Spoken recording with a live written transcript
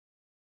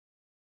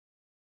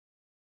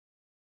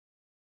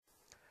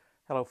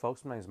Hello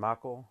folks, my name is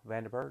Michael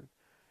Vandeburg,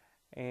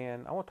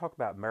 and I want to talk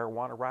about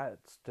marijuana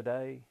rights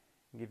today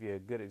and give you a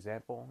good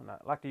example. And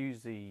I'd like to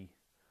use the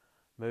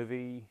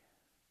movie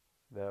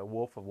The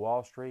Wolf of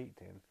Wall Street,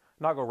 and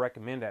I'm not going to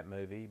recommend that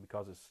movie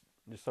because it's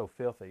just so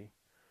filthy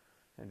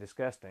and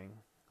disgusting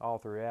all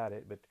throughout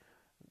it. But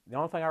the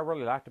only thing I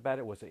really liked about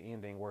it was the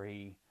ending where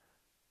he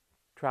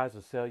tries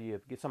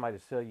to get somebody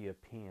to sell you a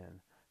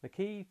pen. The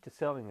key to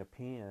selling a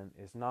pen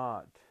is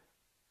not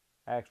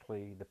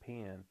actually the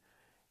pen.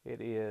 It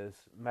is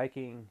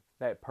making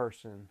that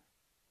person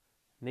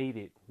need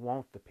it,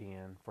 want the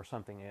pen for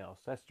something else.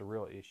 That's the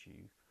real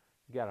issue.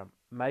 You got to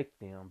make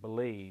them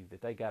believe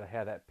that they got to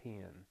have that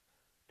pen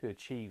to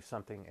achieve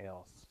something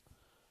else.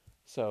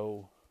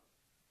 So,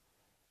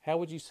 how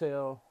would you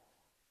sell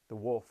the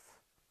wolf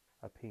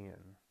a pen?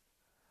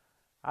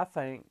 I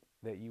think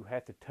that you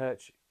have to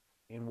touch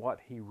in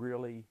what he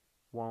really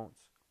wants,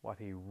 what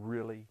he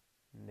really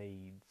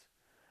needs.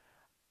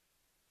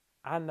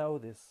 I know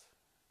this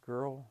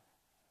girl.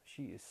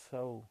 She is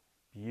so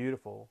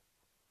beautiful,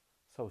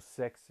 so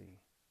sexy.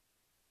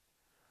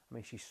 I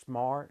mean, she's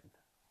smart,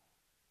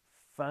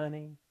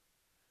 funny,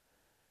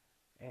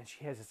 and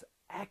she has this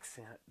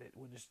accent that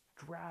would just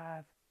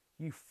drive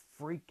you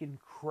freaking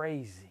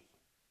crazy.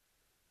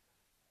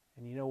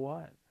 And you know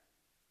what?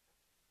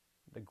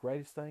 The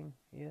greatest thing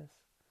is,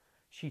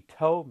 she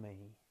told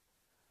me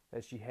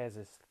that she has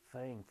this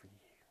thing for you.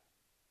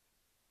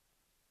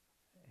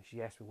 And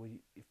she asked me, well,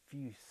 if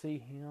you see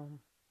him,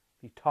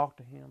 if you talk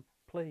to him,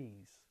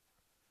 please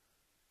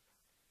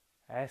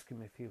ask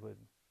him if he would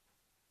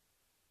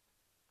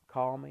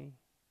call me.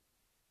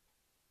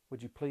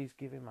 Would you please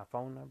give him my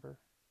phone number?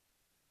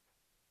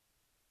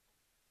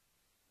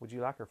 Would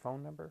you like her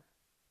phone number?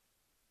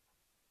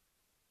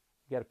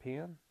 You got a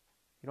pen?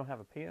 You don't have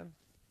a pen?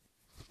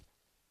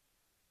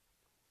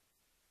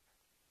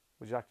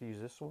 Would you like to use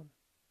this one?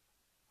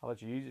 I'll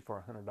let you use it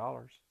for $100.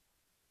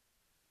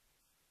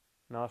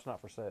 No, it's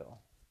not for sale.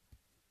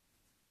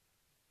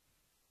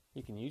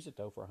 You can use it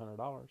though for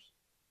 $100.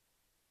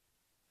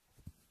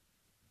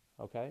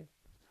 Okay?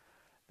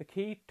 The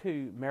key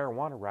to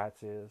marijuana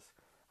rights is,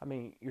 I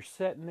mean, you're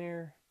sitting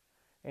there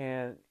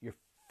and your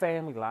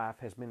family life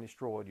has been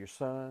destroyed. Your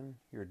son,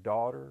 your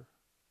daughter,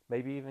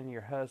 maybe even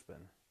your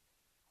husband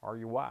or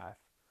your wife.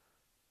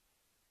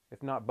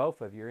 If not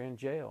both of you, you're in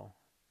jail.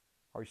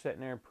 Or you're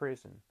sitting there in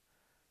prison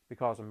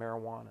because of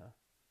marijuana.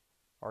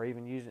 Or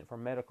even using it for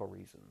medical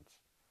reasons.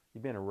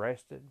 You've been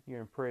arrested,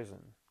 you're in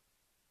prison.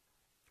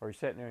 Or you're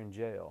sitting there in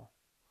jail.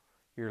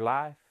 Your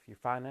life, your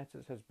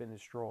finances has been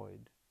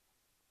destroyed.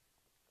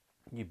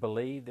 You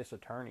believe this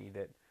attorney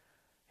that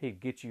he'd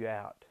get you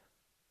out.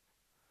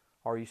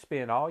 Or you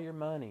spend all your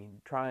money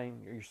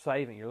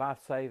your life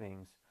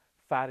savings,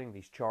 fighting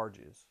these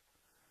charges.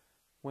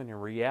 When in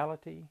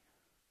reality,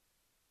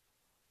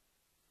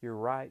 your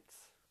rights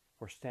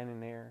were standing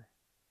there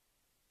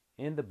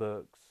in the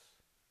books,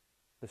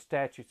 the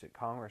statutes that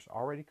Congress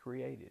already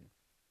created.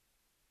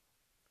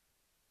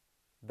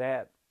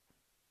 That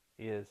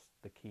is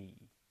the key.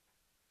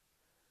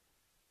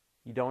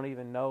 You don't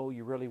even know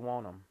you really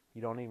want them.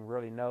 You don't even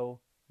really know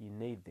you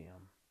need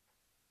them.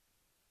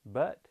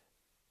 But,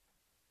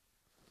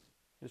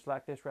 just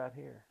like this right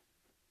here.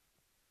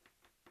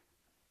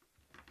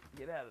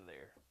 Get out of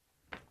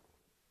there.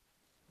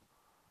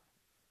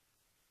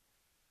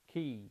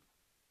 Key.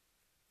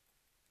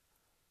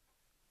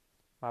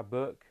 My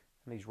book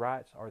and these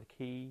rights are the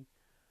key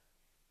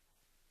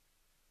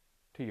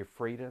to your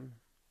freedom,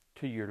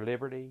 to your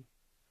liberty,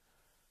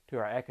 to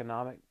our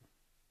economic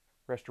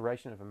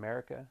restoration of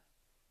America.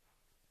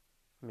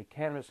 I mean,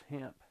 cannabis,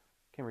 hemp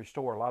can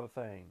restore a lot of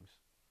things.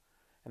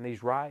 And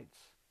these rights,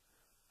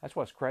 that's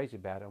what's crazy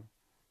about them.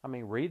 I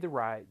mean, read the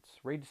rights,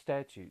 read the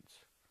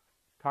statutes.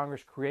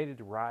 Congress created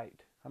the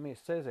right. I mean, it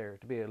says there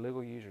to be a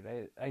legal user.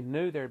 They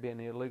knew there'd be an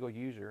illegal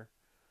user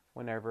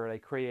whenever they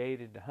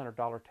created the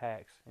 $100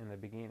 tax in the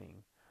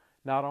beginning.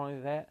 Not only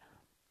that,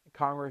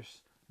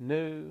 Congress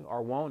knew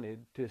or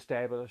wanted to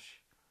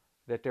establish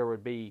that there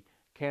would be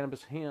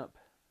cannabis, hemp,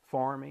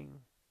 farming,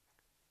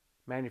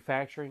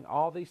 manufacturing,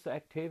 all these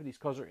activities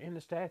because they're in the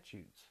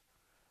statutes.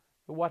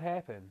 But what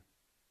happened?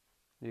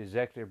 The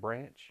executive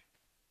branch,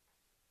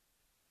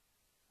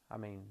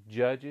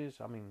 judges,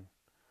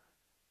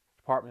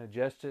 Department of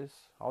Justice,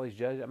 all these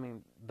judges,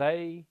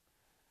 they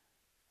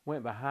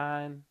went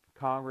behind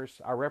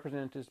Congress, our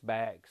representatives'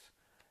 backs,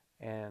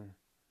 and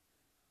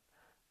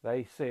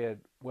they said,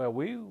 well,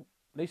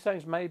 these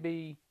things may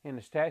be in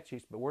the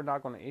statutes, but we're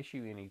not going to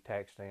issue any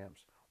tax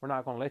stamps. We're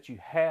not going to let you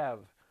have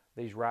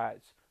these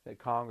rights that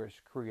Congress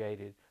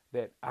created,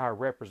 that our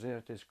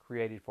representatives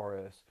created for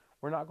us.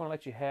 We're not going to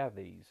let you have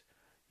these.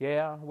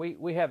 Yeah,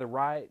 we have the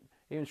right,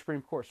 even the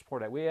Supreme Court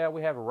support that. We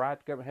have a right,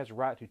 the government has a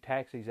right to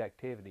tax these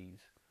activities,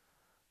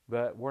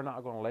 but we're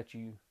not going to let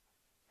you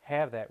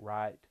have that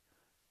right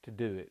to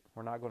do it.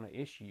 We're not going to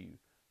issue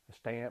a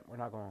stamp. We're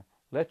not going to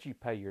let you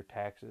pay your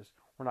taxes.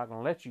 We're not going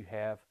to let you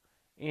have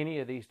any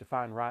of these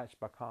defined rights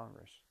by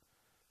Congress.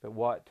 But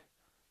what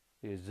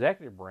the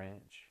executive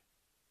branch,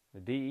 the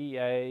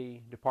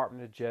DEA,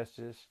 Department of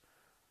Justice,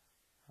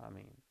 I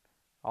mean,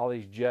 all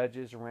these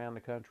judges around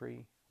the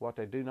country, what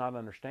they do not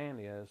understand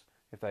is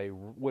if they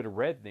would have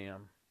read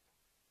them,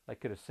 they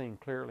could have seen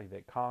clearly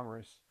that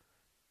Congress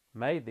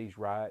made these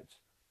rights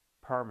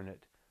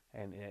permanent,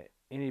 and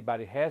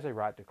anybody has a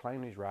right to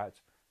claim these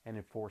rights and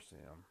enforce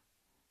them.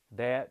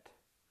 That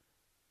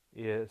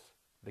is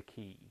the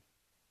key.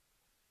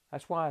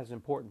 That's why it's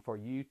important for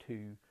you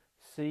to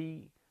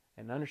see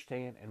and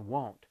understand and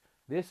want.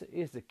 This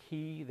is the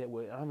key that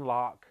will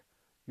unlock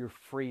your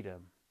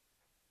freedom.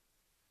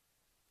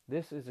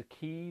 This is a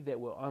key that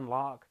will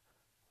unlock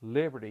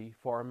liberty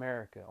for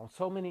America. On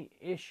so many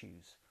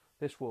issues,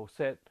 this will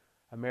set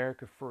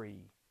America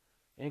free.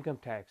 Income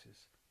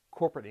taxes,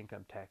 corporate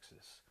income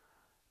taxes,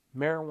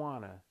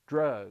 marijuana,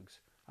 drugs.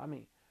 I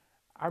mean,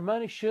 our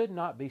money should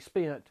not be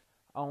spent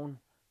on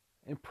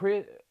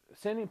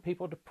sending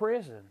people to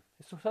prison.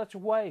 It's such a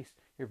waste.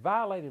 You're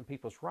violating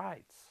people's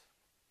rights.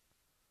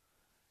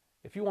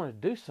 If you want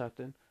to do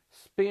something,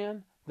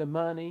 spend the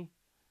money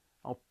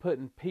on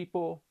putting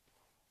people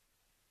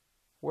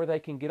where they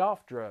can get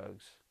off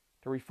drugs,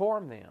 to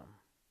reform them,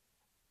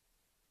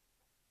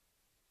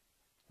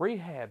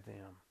 rehab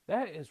them.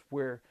 That is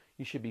where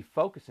you should be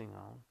focusing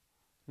on,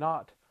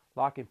 not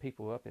locking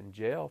people up in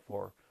jail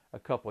for a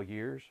couple of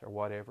years or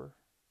whatever,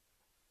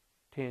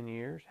 10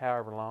 years,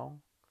 however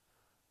long.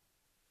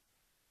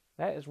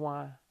 That is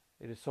why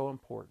it is so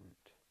important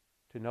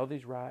to know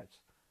these rights,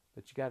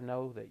 but you got to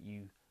know that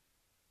you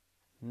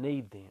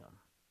need them.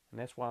 And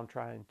that's why I'm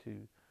trying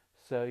to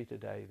tell you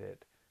today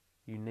that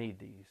you need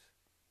these.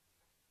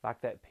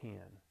 Like that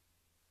pen.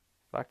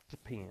 Like the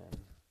pen.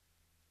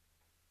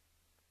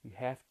 You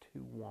have to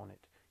want it.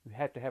 You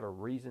have to have a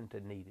reason to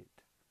need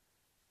it.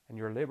 And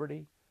your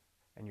liberty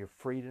and your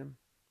freedom,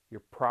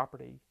 your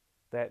property,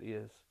 that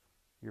is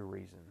your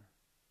reason.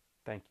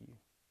 Thank you.